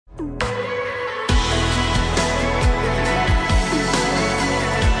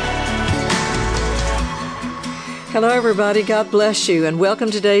Hello, everybody. God bless you, and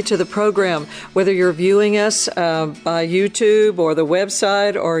welcome today to the program. Whether you're viewing us by YouTube or the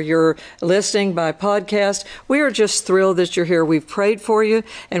website, or you're listening by podcast, we are just thrilled that you're here. We've prayed for you,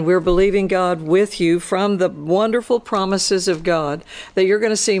 and we're believing God with you from the wonderful promises of God that you're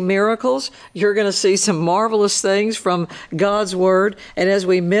going to see miracles. You're going to see some marvelous things from God's Word, and as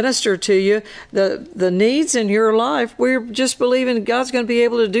we minister to you, the needs in your life, we're just believing God's going to be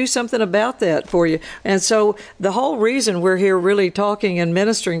able to do something about that for you. And so the whole reason we're here really talking and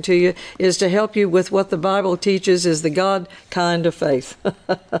ministering to you is to help you with what the Bible teaches is the God kind of faith.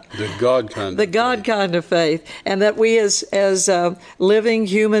 The God kind the God kind of faith. And that we as living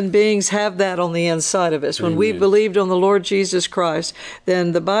human beings have that on the inside of us. When we believed on the Lord Jesus Christ,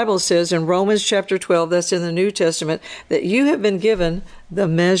 then the Bible says in Romans chapter 12, that's in the New Testament, that you have been given the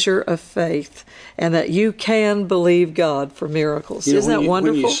measure of faith, and that you can believe God for miracles. Isn't that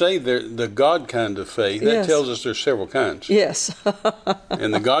wonderful? When you say the God kind of faith, that tells us there's several kinds. Yes.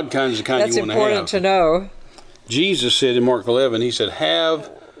 And the God kind is the kind you want to have. That's important to know. Jesus said in Mark 11, he said,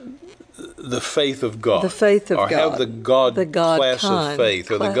 have the faith of God. The faith of God. Or have the God class of faith,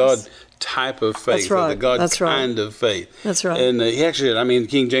 or the God type of faith, right. or the God kind of faith. That's right. And he actually said,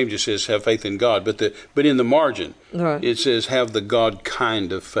 King James just says have faith in God, but in the margin, it says have the God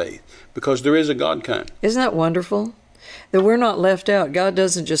kind of faith, because there is a God kind. Isn't that wonderful? That we're not left out. God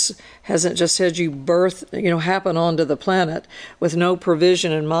hasn't just said you happen onto the planet with no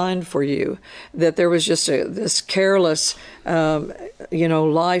provision in mind for you. That there was just this careless,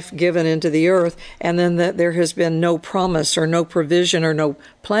 life given into the earth, and then that there has been no promise or no provision or no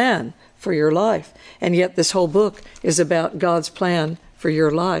plan for your life. And yet this whole book is about God's plan for your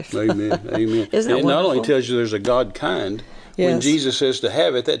life. Amen. Amen. Isn't that wonderful? It not only tells you there's a God kind. Yes. When Jesus says to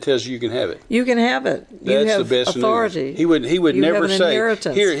have it, that tells you can have it. You can have it. That's you have the best authority. News. He would you never have an say,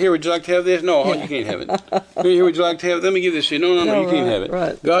 inheritance. Here, would you like to have this? No, you can't have it. Here, would you like to have it? Let me give this to you. No, you can't have it.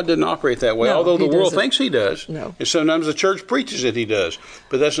 Right. God doesn't operate that way, although the world thinks he does. No. And sometimes the church preaches that he does.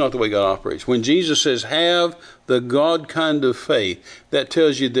 But that's not the way God operates. When Jesus says, have the God kind of faith, that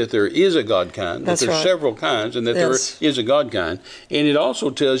tells you that there is a God kind, that there's several kinds, and that there is a God kind. And it also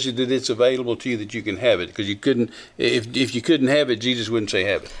tells you that it's available to you, that you can have it, because you couldn't, if you couldn't have it, Jesus wouldn't say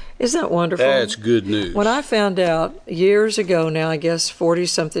have it. Isn't that wonderful? That's good news. When I found out years ago now, I guess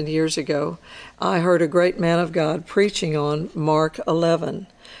 40-something years ago, I heard a great man of God preaching on Mark 11.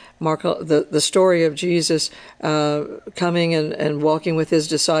 Mark, the story of Jesus coming and walking with his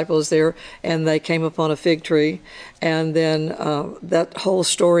disciples there, and they came upon a fig tree, and then that whole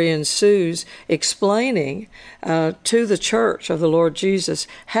story ensues, explaining to the church of the Lord Jesus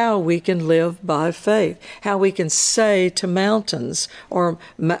how we can live by faith, how we can say to mountains or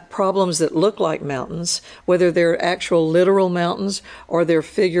problems that look like mountains, whether they're actual literal mountains or they're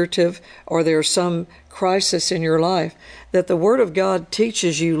figurative or there's some crisis in your life, that the Word of God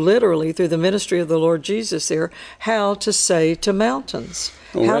teaches you literally through the ministry of the Lord Jesus there how to say to mountains,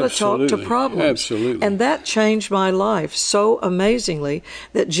 how to talk to problems. Absolutely. And that changed my life so amazingly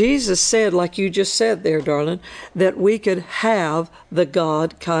that Jesus said, like you just said there, darling, that we could have the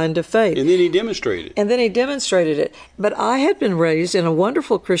God kind of faith. And then he demonstrated it. But I had been raised in a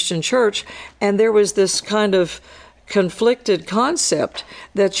wonderful Christian church, and there was this kind of conflicted concept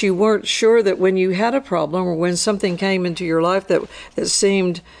that you weren't sure that when you had a problem or when something came into your life that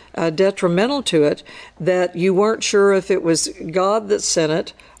seemed detrimental to it, that you weren't sure if it was God that sent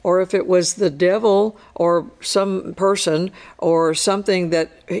it or if it was the devil or some person or something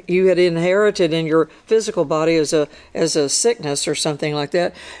that you had inherited in your physical body as a sickness or something like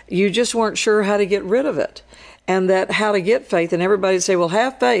that. You just weren't sure how to get rid of it. And that how to get faith, and everybody would say, well,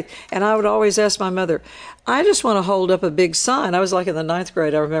 have faith. And I would always ask my mother, I just want to hold up a big sign. I was like in the 9th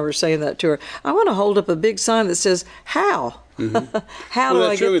grade, I remember saying that to her. I want to hold up a big sign that says, how? Mm-hmm. How do I get that?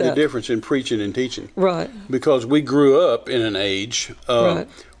 That's really the difference in preaching and teaching. Right. Because we grew up in an age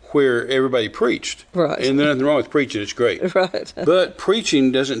where everybody preached. Right. And there's nothing wrong with preaching. It's great. Right. But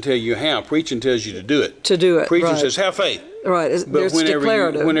preaching doesn't tell you how. Preaching tells you to do it. Preaching says, have faith. Right. But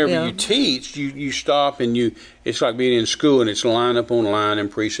whenever you yeah. teach, you stop and it's like being in school, and it's line upon line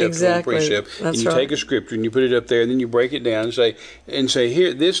and precept upon precept. That's and you take a scripture and you put it up there, and then you break it down and say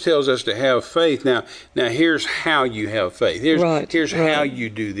here, this tells us to have faith. Now here's how you have faith. Here's how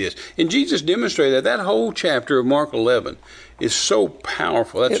you do this. And Jesus demonstrated that whole chapter of Mark 11 is so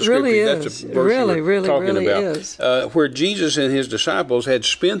powerful. That's it really is. That's a verse really talking about. Is. Where Jesus and his disciples had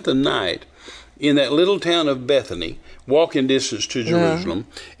spent the night in that little town of Bethany, walking distance to Jerusalem,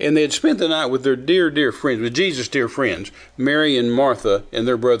 and they had spent the night with their dear, dear friends, with Jesus' dear friends, Mary and Martha and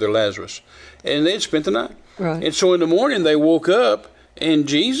their brother Lazarus. And they had spent the night. Right. And so in the morning they woke up, and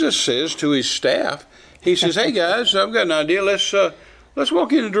Jesus says to his staff, he says, "Hey guys, I've got an idea. Let's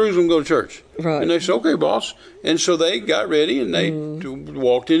walk into Jerusalem and go to church." Right. And they said, "Okay, boss." And so they got ready and they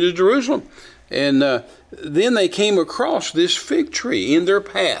walked into Jerusalem. And then they came across this fig tree in their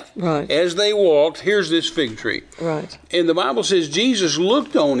path. Right. As they walked, here's this fig tree. Right. And the Bible says Jesus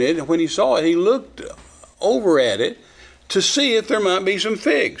looked on it, and when he saw it, he looked over at it to see if there might be some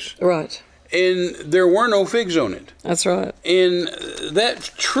figs. Right. And there were no figs on it. That's right. And that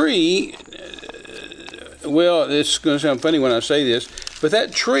tree, well, it's going to sound funny when I say this, but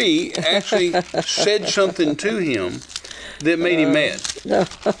that tree actually said something to him that made him mad.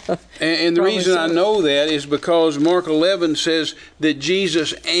 And the reason I know that is because Mark 11 says that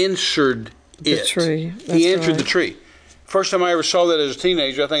Jesus answered it. The tree. He answered the tree. First time I ever saw that as a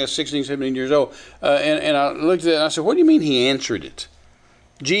teenager, I think I was 16, 17 years old, and I looked at it and I said, "What do you mean he answered it?"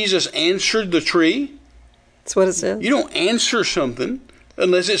 Jesus answered the tree? That's what it says. You don't answer something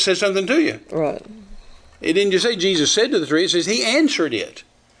unless it says something to you. Right. It didn't just say Jesus said to the tree, it says he answered it.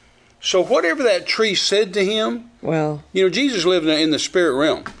 So whatever that tree said to him, well, Jesus lived in the spirit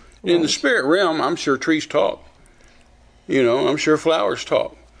realm. Right. In the spirit realm, I'm sure trees talk. I'm sure flowers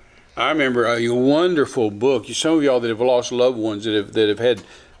talk. I remember a wonderful book. Some of y'all that have lost loved ones that have had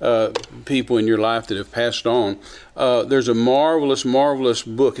people in your life that have passed on. There's a marvelous, marvelous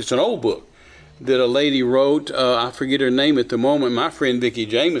book. It's an old book that a lady wrote. I forget her name at the moment. My friend Vicki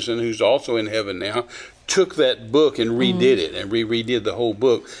Jameson, who's also in heaven now, took that book and redid it and redid the whole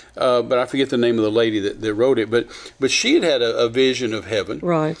book. But I forget the name of the lady that wrote it. But she had a vision of heaven.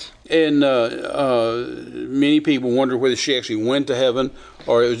 Right. And many people wonder whether she actually went to heaven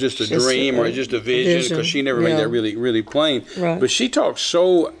or it was just a dream or just a vision, because she never made that really, really plain. Right. But she talks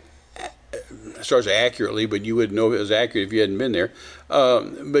so, as far as accurately, but you wouldn't know if it was accurate if you hadn't been there.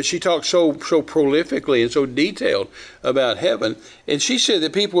 But she talked so prolifically and so detailed about heaven. And she said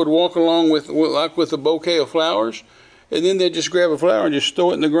that people would walk along with a bouquet of flowers, and then they'd just grab a flower and just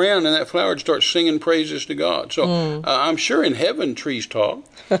throw it in the ground, and that flower would start singing praises to God. So I'm sure in heaven trees talk,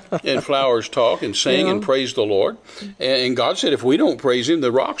 and flowers talk and sing and praise the Lord. And God said if we don't praise him,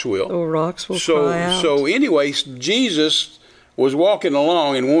 the rocks will. The rocks will cry out. So anyway, Jesus was walking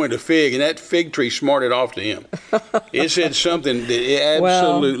along and wanted a fig, and that fig tree smarted off to him. It said something that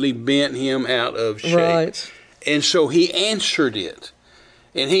absolutely bent him out of shape. Right. And so he answered it.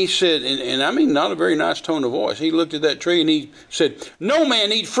 And he said, and I mean not a very nice tone of voice, he looked at that tree and he said, "No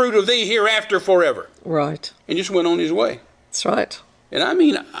man eat fruit of thee hereafter forever." Right. And just went on his way. That's right. And I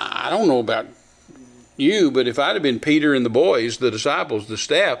mean, I don't know about you, but if I'd have been Peter and the boys, the disciples, the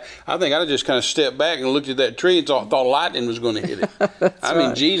staff, I think I'd have just kind of stepped back and looked at that tree and thought lightning was going to hit it. I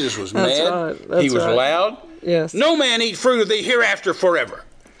mean, Jesus was mad. He was loud. Yes. "No man eat fruit of thee hereafter forever."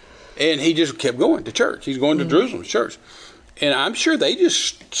 And he just kept going to church. He's going to Jerusalem church. And I'm sure they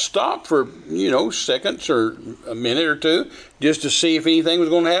just stopped for, seconds or a minute or two just to see if anything was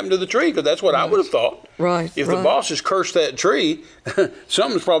going to happen to the tree, because that's what I would have thought. Right. If the bosses cursed that tree,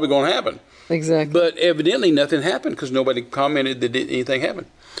 something's probably going to happen. Exactly. But evidently nothing happened because nobody commented that anything happened.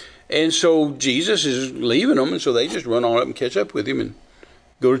 And so Jesus is leaving them, and so they just run on up and catch up with him and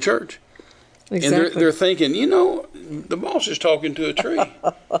go to church. Exactly. And they're thinking, the boss is talking to a tree.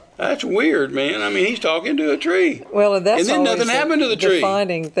 That's weird, man. I mean, he's talking to a tree. Well, and then nothing happened to the tree. The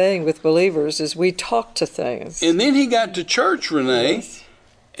defining thing with believers is we talk to things. And then he got to church, Renee,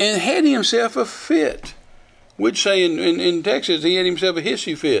 and had himself a fit. We'd say in Texas, he had himself a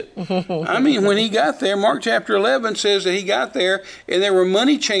hissy fit. I mean, when he got there, Mark chapter 11 says that he got there, and there were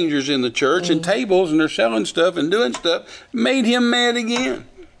money changers in the church and tables, and they're selling stuff and doing stuff. Made him mad again.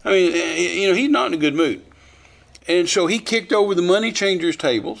 I mean, he's not in a good mood. And so he kicked over the money changers'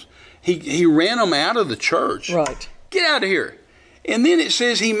 tables. He ran them out of the church. Right. Get out of here. And then it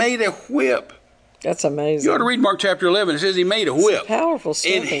says he made a whip. That's amazing. You ought to read Mark chapter 11. It says he made a whip. It's powerful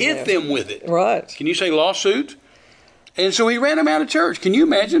stuff. And hit them with it. Right. Can you say lawsuit? And so he ran them out of church. Can you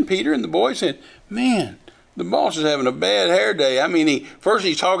imagine Peter and the boys saying, "Man, the boss is having a bad hair day." I mean, first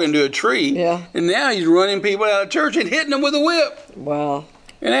he's talking to a tree. Yeah. And now he's running people out of church and hitting them with a whip. Wow.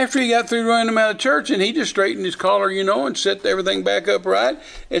 And after he got through running them out of church, and he just straightened his collar, and set everything back up right,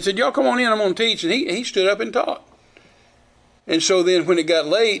 and said, "Y'all come on in, I'm going to teach." And he stood up and taught. And so then when it got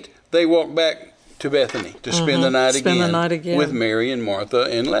late, they walked back to Bethany to spend the night again with Mary and Martha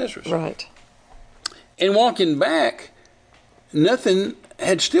and Lazarus. Right. And walking back, nothing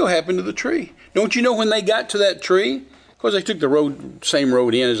had still happened to the tree. Don't you know when they got to that tree? course, they took the same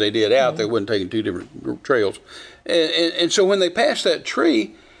road in as they did out. They wasn't taking two different trails. And so when they passed that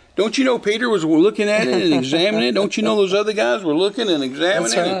tree, don't you know Peter was looking at it and examining it? Don't you know those other guys were looking and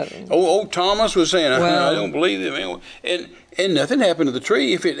examining That's it? Old Thomas was saying, I don't believe it. And nothing happened to the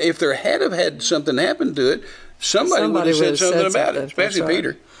tree. If there had something happen to it, somebody would have said something about it, especially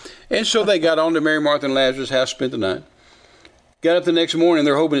Peter. And so they got on to Mary, Martha, and Lazarus' house, spent the night. Got up the next morning,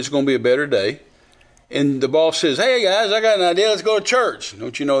 they're hoping it's going to be a better day. And the boss says, hey, guys, I got an idea. Let's go to church.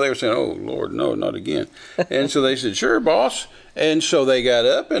 Don't you know, they were saying, oh, Lord, no, not again. And so they said, sure, boss. And so they got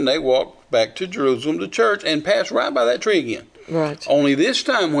up and they walked back to Jerusalem to church and passed right by that tree again. Right. Only this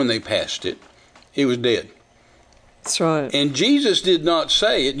time when they passed it, it was dead. That's right. And Jesus did not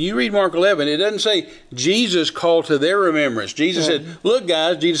say it. You read Mark 11, it doesn't say Jesus called to their remembrance. Jesus said, look,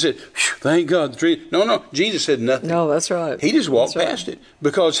 guys, Jesus said, thank God the tree. No, Jesus said nothing. No, that's right. He just walked past it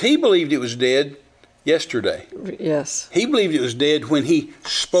because he believed it was dead yesterday. Yes. He believed it was dead when he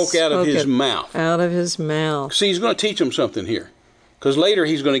spoke out of his mouth. Out of his mouth. See, he's going to teach them something here. Because later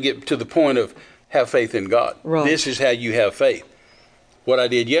he's going to get to the point of have faith in God. Right. This is how you have faith. What I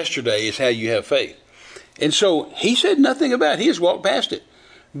did yesterday is how you have faith. And so he said nothing about it. He just walked past it.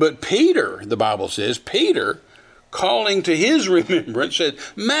 But Peter, the Bible says, Peter, calling to his remembrance, said,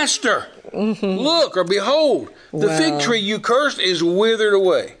 Master, look or behold, the fig tree you cursed is withered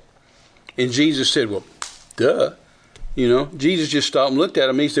away. And Jesus said, well, duh. You know, Jesus just stopped and looked at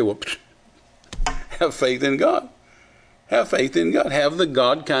him and he said, well, have faith in God. Have faith in God. Have the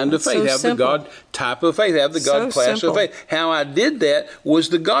God kind of faith. So have simple. the God type of faith. Have the God class of faith. How I did that was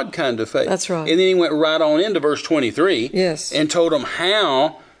the God kind of faith. That's right. And then he went right on into verse 23 and told them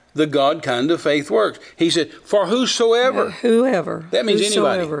how the God kind of faith works. He said, for whosoever. Whoever. That means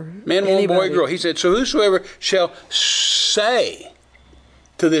anybody. Man, woman, boy, girl. He said, so whosoever shall say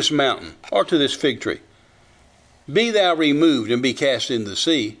to this mountain or to this fig tree, be thou removed and be cast into the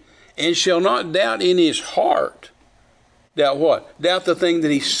sea, and shall not doubt in his heart. Doubt what? Doubt the thing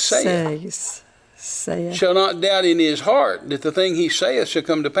that he saith. Shall not doubt in his heart that the thing he saith shall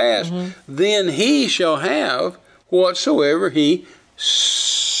come to pass. Then he shall have whatsoever he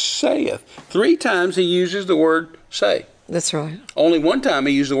saith. 3 times he uses the word say. That's right. Only 1 time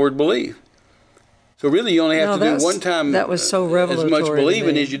he used the word believe. So really you only have to do 1 time that was so revelatory as much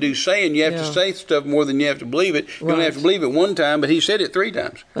believing as you do saying. You have to say stuff more than you have to believe it. You only have to believe it 1 time, but he said it 3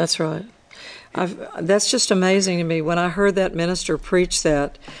 times. That's right. That's just amazing to me. When I heard that minister preach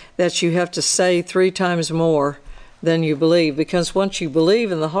that you have to say 3 times more than you believe, because once you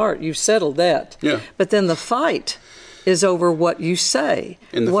believe in the heart, you've settled that. Yeah. But then the fight is over what you say.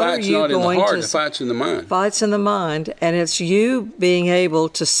 And the fight's not in the heart, the fight's in the mind. Fight's in the mind, and it's you being able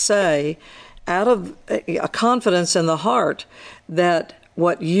to say out of a confidence in the heart that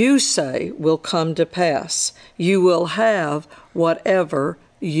what you say will come to pass. You will have whatever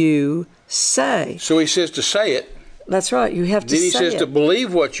you say. So he says to say it. That's right. You have to say it. Then he says to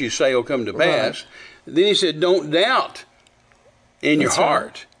believe what you say will come to pass. Right. Then he said don't doubt in your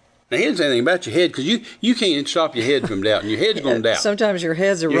heart. Now he didn't say anything about your head, because you can't stop your head from doubting. Your head's going to doubt. Sometimes your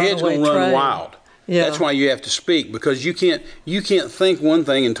head's going to run wild. Yeah. That's why you have to speak, because you can't think one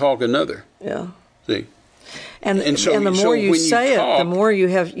thing and talk another. Yeah. See. And the more you say it, the more you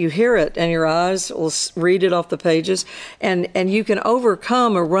hear it, and your eyes will read it off the pages, and you can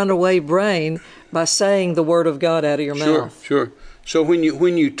overcome a runaway brain by saying the word of God out of your mouth. Sure. So when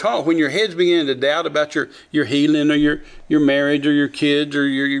you talk, when your head's beginning to doubt about your healing or your marriage or your kids or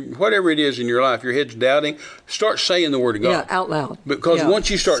your whatever it is in your life, your head's doubting, start saying the word of God. Yeah, out loud. Because once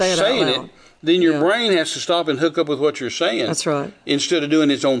you start saying it, then your brain has to stop and hook up with what you're saying. That's right. Instead of doing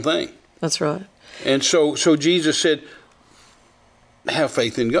its own thing. That's right. And so Jesus said, have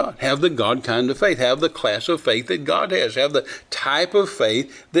faith in God. Have the God kind of faith. Have the class of faith that God has. Have the type of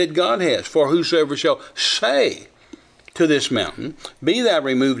faith that God has. For whosoever shall say to this mountain, be thou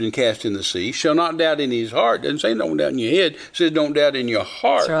removed and cast in the sea, shall not doubt in his heart. Doesn't say don't doubt in your head. It says don't doubt in your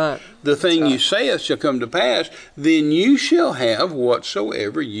heart. That's right. The thing you saith shall come to pass. Then you shall have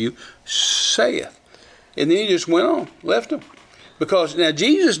whatsoever you saith. And then he just went on, left them. Because now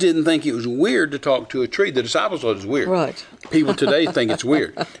Jesus didn't think it was weird to talk to a tree. The disciples thought it was weird. Right. People today think it's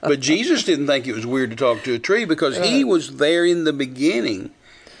weird. But Jesus didn't think it was weird to talk to a tree, because he was there in the beginning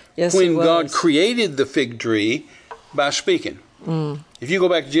when God created the fig tree by speaking. If you go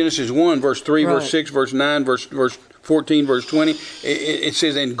back to Genesis 1, verse 3, verse 6, verse 9, verse 14, verse 20, it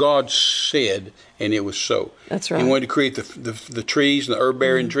says, and God said, and it was so. That's right. He wanted to create the trees, the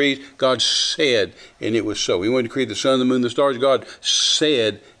herb-bearing trees. God said, and it was so. He wanted to create the sun, the moon, the stars. God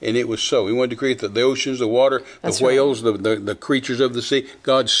said, and it was so. He wanted to create the oceans, the water, the whales, the creatures of the sea.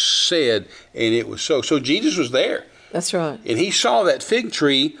 God said, and it was so. So Jesus was there That's right. And he saw that fig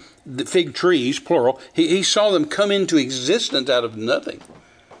tree, the fig trees, plural, he saw them come into existence out of nothing.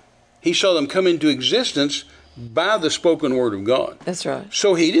 He saw them come into existence by the spoken word of God. That's right.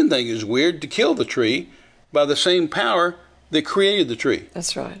 So he didn't think it was weird to kill the tree by the same power that created the tree.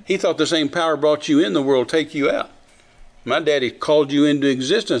 That's right. He thought the same power brought you in the world take you out. My daddy called you into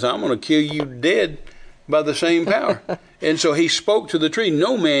existence. I'm going to kill you dead by the same power. And so he spoke to the tree,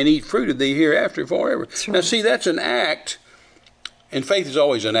 no man eat fruit of thee hereafter forever. Right. Now see, that's an act, and faith is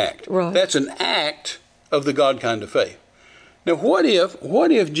always an act. Right. That's an act of the God kind of faith. Now what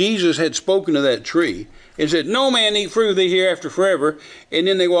if Jesus had spoken to that tree and said, no man eat fruit of thee hereafter forever, and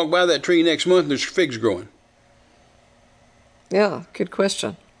then they walk by that tree next month and there's figs growing? Yeah, good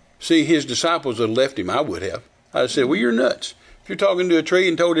question. See, his disciples had left him. I would have. I said, well, you're nuts. If you're talking to a tree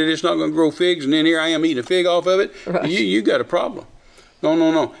and told it it's not going to grow figs, and then here I am eating a fig off of it, right. you got a problem.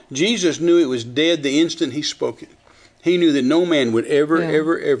 No. Jesus knew it was dead the instant he spoke it. He knew that no man would ever eat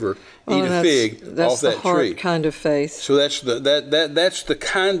a fig off that tree. That's the heart kind of faith. So that's the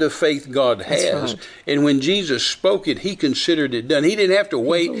kind of faith God has. Right. And when Jesus spoke it, he considered it done. He didn't have to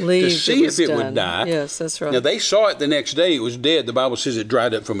wait to see if it would die. Yes, that's right. Now they saw it the next day. It was dead. The Bible says it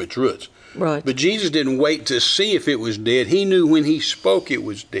dried up from its roots. Right. But Jesus didn't wait to see if it was dead. He knew when he spoke it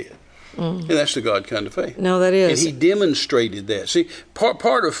was dead. And that's the God kind of faith. No, that is. And he demonstrated that. See,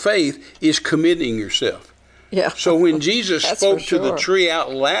 part of faith is committing yourself. Yeah. So when Jesus spoke to the tree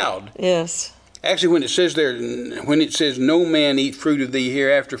out loud, yes. Actually, when it says there, when it says, no man eat fruit of thee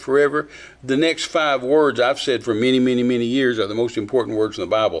hereafter forever, the next 5 words I've said for many, many, many years are the most important words in the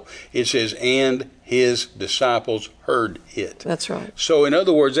Bible. It says, and his disciples heard it. That's right. So in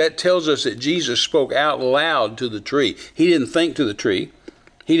other words, that tells us that Jesus spoke out loud to the tree. He didn't think to the tree.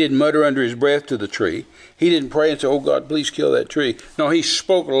 He didn't mutter under his breath to the tree. He didn't pray and say, oh God, please kill that tree. No, he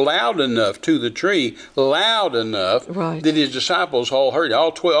spoke loud enough to the tree, loud enough that his disciples all heard it.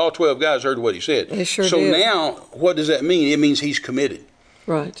 All 12 guys heard what he said. They sure so did. Now, what does that mean? It means he's committed.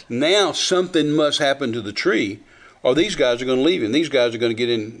 Right. Now something must happen to the tree, or these guys are going to leave him. These guys are going to get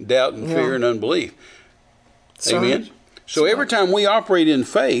in doubt and fear and unbelief. That's Amen? Right. So every time we operate in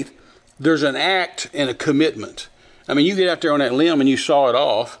faith, there's an act and a commitment. I mean, you get out there on that limb and you saw it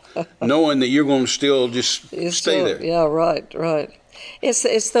off, knowing that you're going to still just stay there. Yeah, right.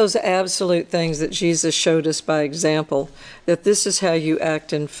 It's those absolute things that Jesus showed us by example, that this is how you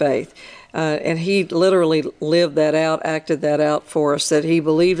act in faith. And he literally lived that out, acted that out for us, that he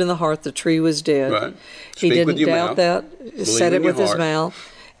believed in the heart the tree was dead. Right. He didn't doubt that, said it with his mouth.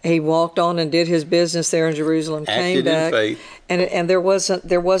 He walked on and did his business there in Jerusalem, came back, in faith, and there wasn't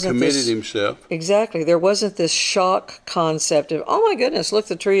committed this, himself. Exactly. There wasn't this shock concept of, oh my goodness, look,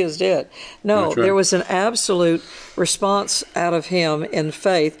 the tree is dead. No, right. There was an absolute response out of him in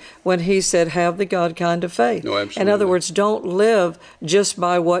faith when he said, have the God kind of faith. No, absolutely. In other words, don't live just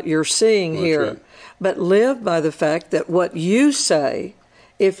by what you're seeing here, right. But live by the fact that what you say,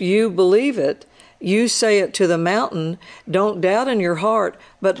 if you believe it, you say it to the mountain. Don't doubt in your heart,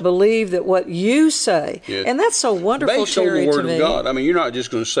 but believe that what you say. Yes. And that's so wonderful, Terry, based on the Word of God. I mean, you're not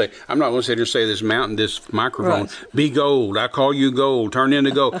just going to say, I'm not going to sit here and say this mountain, this microphone, be gold. I call you gold. Turn into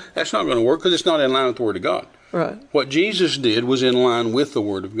gold. That's not going to work because it's not in line with the Word of God. Right. What Jesus did was in line with the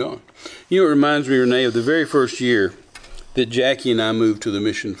Word of God. You know, it reminds me, Renee, of the very first year that Jackie and I moved to the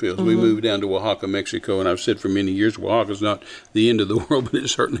mission fields. We moved down to Oaxaca, Mexico, and I've said for many years, Oaxaca's not the end of the world, but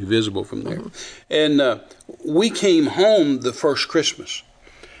it's certainly visible from there. And we came home the first Christmas,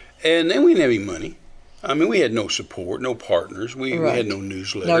 and then we didn't have any money. I mean, we had no support, no partners. We had no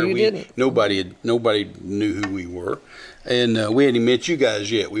newsletter. No, you didn't. Nobody knew who we were. And we hadn't met you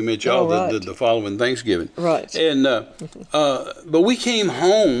guys yet. We met y'all the following Thanksgiving. Right. And but we came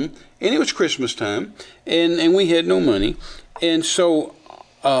home, and it was Christmas time, and we had no money. And so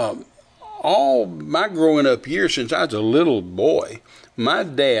all my growing up years, since I was a little boy, my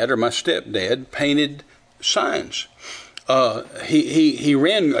dad or my stepdad painted signs. He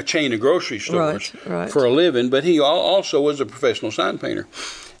ran a chain of grocery stores for a living, but he also was a professional sign painter.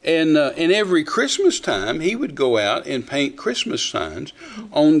 And every Christmas time, he would go out and paint Christmas signs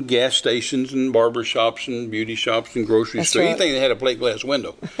on gas stations and barber shops and beauty shops and grocery stores. Anything that had a plate glass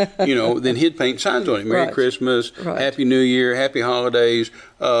window, then he'd paint signs on it. Merry Christmas, Happy New Year, Happy Holidays,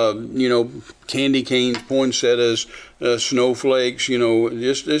 candy canes, poinsettias, snowflakes,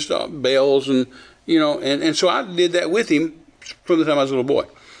 just bells and so I did that with him from the time I was a little boy.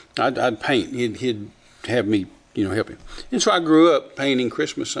 I'd paint. He'd have me help him. And so I grew up painting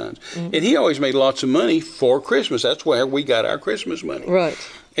Christmas signs. And he always made lots of money for Christmas. That's where we got our Christmas money. Right.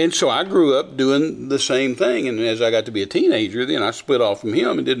 And so I grew up doing the same thing. And as I got to be a teenager, then I split off from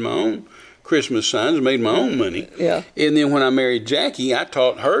him and did my own Christmas signs and made my own money. Yeah. And then when I married Jackie, I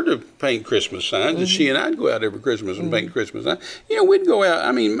taught her to paint Christmas signs, and she and I'd go out every Christmas and paint Christmas signs. You know, we'd go out.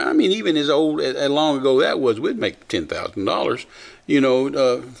 I mean, even as long ago that was, we'd make $10,000. You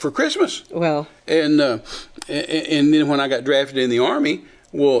know, for Christmas. Well. And then when I got drafted in the Army.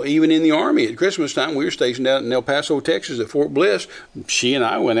 Well, even in the Army at Christmas time, we were stationed out in El Paso, Texas at Fort Bliss. She and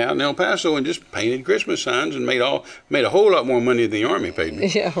I went out in El Paso and just painted Christmas signs and made a whole lot more money than the Army paid me.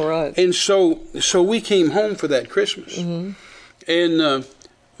 Yeah, right. And so we came home for that Christmas. And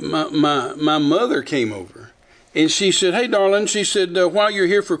my mother came over. And she said, "Hey, darling," she said, "while you're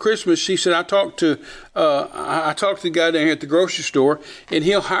here for Christmas," she said, I talked to the guy down here at the grocery store, and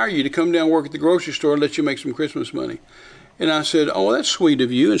he'll hire you to come down and work at the grocery store and let you make some Christmas money." And I said, "Oh, that's sweet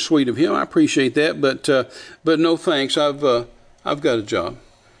of you and sweet of him. I appreciate that, but no thanks. I've got a job."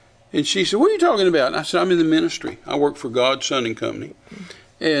 And she said, "What are you talking about?" And I said, "I'm in the ministry. I work for God, Son and Company."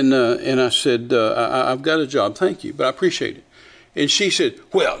 And I said, "I've got a job. Thank you, but I appreciate it." And she said,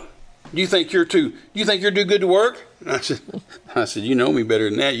 "Well, do you think you're too good to work?" And I said, "You know me better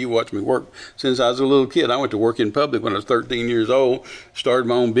than that. You watch me work since I was a little kid. I went to work in public when I was 13 years old, started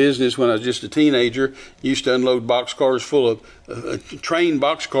my own business when I was just a teenager, used to unload train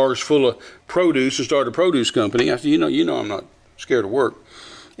boxcars full of produce and start a produce company." I said, you know I'm not scared of work.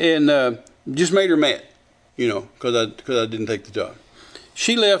 And just made her mad, because I didn't take the job.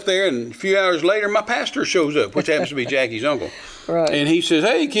 She left there, and a few hours later, my pastor shows up, which happens to be Jackie's uncle. Right. And he says,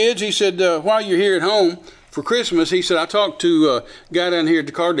 "Hey, kids," he said, "while you're here at home for Christmas," he said, "I talked to a guy down here at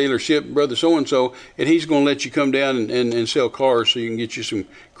the car dealership, Brother So-and-so, and he's going to let you come down and sell cars so you can get you some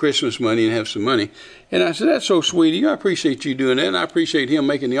Christmas money and have some money." And I said, "That's so sweet of you. I appreciate you doing that, and I appreciate him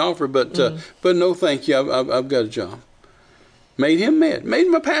making the offer, but no thank you. I've got a job." Made him mad. Made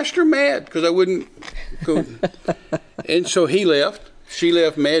my pastor mad because I wouldn't go. And so he left. She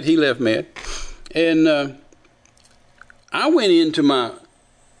left mad. He left mad. And I went into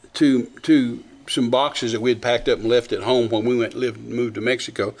to some boxes that we had packed up and left at home when we moved to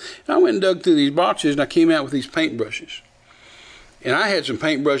Mexico. And I went and dug through these boxes, and I came out with these paintbrushes. And I had some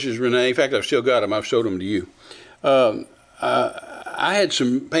paintbrushes, Renee. In fact, I've still got them. I've showed them to you. I had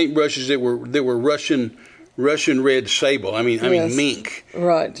some paintbrushes that were Russian red sable. I mean mink.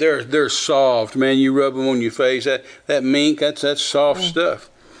 Right. They're soft, man. You rub them on your face. That mink, that's soft stuff.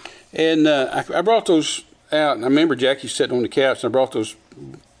 And I brought those out, and I remember Jackie sitting on the couch, and I brought those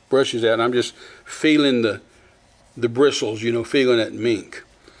brushes out, and I'm just feeling the bristles, feeling that mink.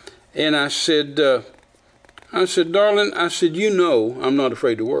 And I said, "Darling," I said, "I'm not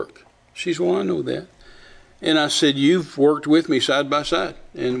afraid to work." She said, "Well, I know that." And I said, "You've worked with me side by side,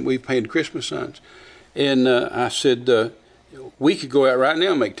 and we've painted Christmas signs." And I said, "We could go out right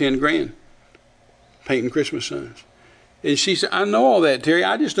now and make $10,000 painting Christmas signs." And she said, "I know all that, Terry.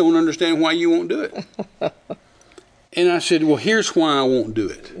 I just don't understand why you won't do it." And I said, "Well, here's why I won't do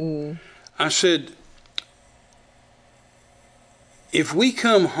it." I said, "If we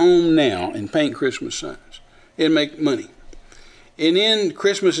come home now and paint Christmas signs and make money, and then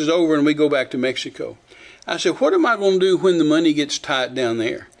Christmas is over and we go back to Mexico," I said, "What am I going to do when the money gets tight down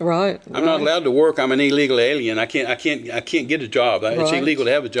there?" Right. I'm not allowed to work. I'm an illegal alien. I can't get a job. It's illegal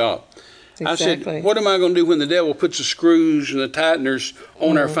to have a job. Exactly. I said, "What am I going to do when the devil puts the screws and the tighteners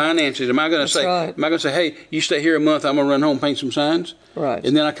on our finances? Am I going to say, hey, you stay here a month, I'm going to run home and paint some signs?" Right.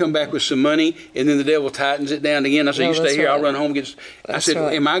 And then I come back with some money, and then the devil tightens it down again. I say, "You stay here, I'll run home and get." I said,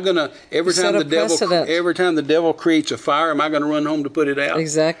 "Am I going to every time the devil creates a fire, am I going to run home to put it out?"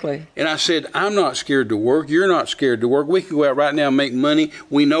 Exactly. And I said, "I'm not scared to work. You're not scared to work. We could go out right now and make money.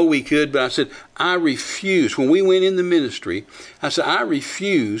 We know we could." But I said, "I refuse." When we went in the ministry, I said, "I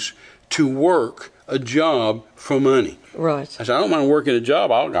refuse to work a job for money." Right. I said, "I don't mind working a job.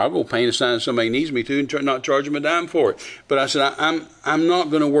 I'll go paint a sign if somebody needs me to and not charge them a dime for it." But I said, I'm not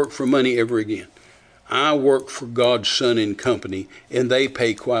going to work for money ever again. I work for God's Son and Company, and they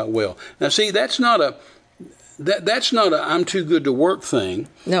pay quite well. Now, see, that's not a I'm too good to work thing.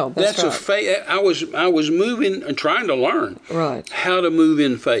 No, that's right. A faith. I was moving and trying to learn how to move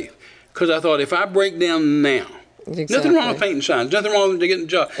in faith, because I thought if I break down now. Exactly. Nothing wrong with painting signs. Nothing wrong with getting a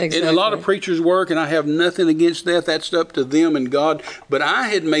job. Exactly. And a lot of preachers work, and I have nothing against that. That's up to them and God. But I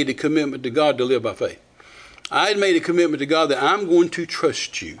had made a commitment to God to live by faith. I had made a commitment to God that I'm going to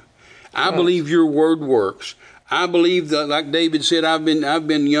trust you. I believe your word works. I believe that, like David said, I've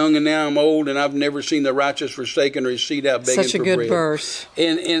been young and now I'm old, and I've never seen the righteous forsaken or his seed out begging for bread. Such a good verse.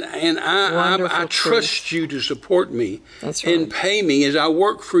 And I trust you to support me. That's right. And pay me as I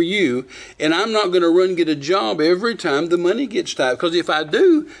work for you. And I'm not going to run get a job every time the money gets tight. Because if I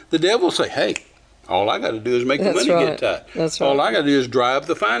do, the devil will say, "Hey, All I got to do is make the money get tight. That's right. All I got to do is dry up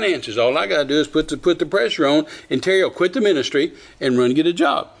the finances. All I got to do is put the pressure on, and Terry will quit the ministry and run and get a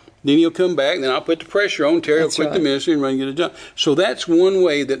job. Then he'll come back, and then I'll put the pressure on. Terry will quit the ministry and run and get a job. So that's one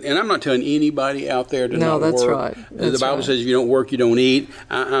way that, and I'm not telling anybody out there to not work. No, that's right. The Bible says if you don't work, you don't eat.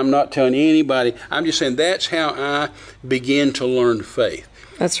 I'm not telling anybody. I'm just saying that's how I begin to learn faith.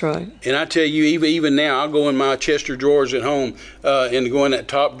 That's right. And I tell you, even now, I'll go in my Chester drawers at home and go in that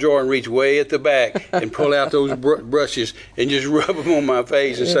top drawer and reach way at the back and pull out those brushes and just rub them on my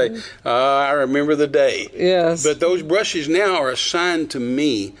face and say, I remember the day. Yes. But those brushes now are a sign to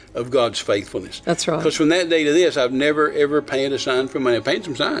me of God's faithfulness. That's right. Because from that day to this, I've never, ever painted a sign for money. I've painted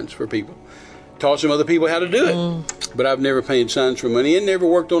some signs for people. Taught some other people how to do it. But I've never painted signs for money and never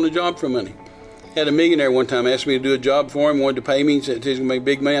worked on a job for money. Had a millionaire one time asked me to do a job for him, wanted to pay me, he said he's going to make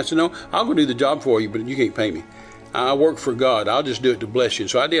big money. I said, no, I'll go do the job for you, but you can't pay me. I work for God. I'll just do it to bless you.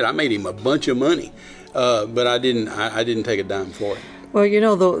 So I did. I made him a bunch of money, but I didn't take a dime for it. Well, you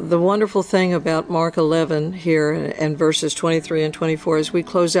know, the wonderful thing about Mark 11 here and verses 23 and 24 as we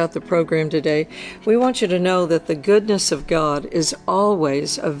close out the program today, we want you to know that the goodness of God is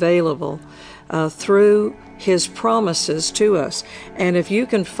always available through His promises to us. And if you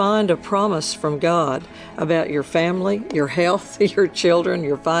can find a promise from God about your family, your health, your children,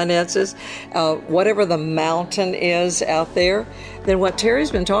 your finances, whatever the mountain is out there, then what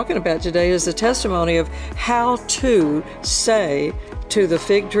Terry's been talking about today is the testimony of how to say to the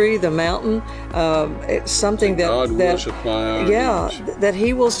fig tree, the mountain, it's something that God will supply our needs. That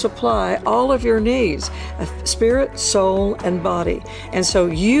He will supply all of your needs, spirit, soul, and body. And so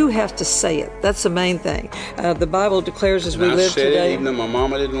you have to say it. That's the main thing. The Bible declares as we live today. I said it even though my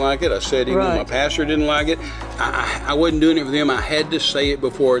mama didn't like it. I said it even though my pastor didn't like it. I wasn't doing it for them. I had to say it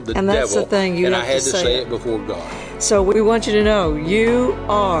before the devil. And that's the thing. I had to say it before God. So we want you to know you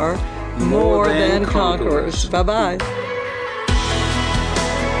are more than conquerors. Bye-bye.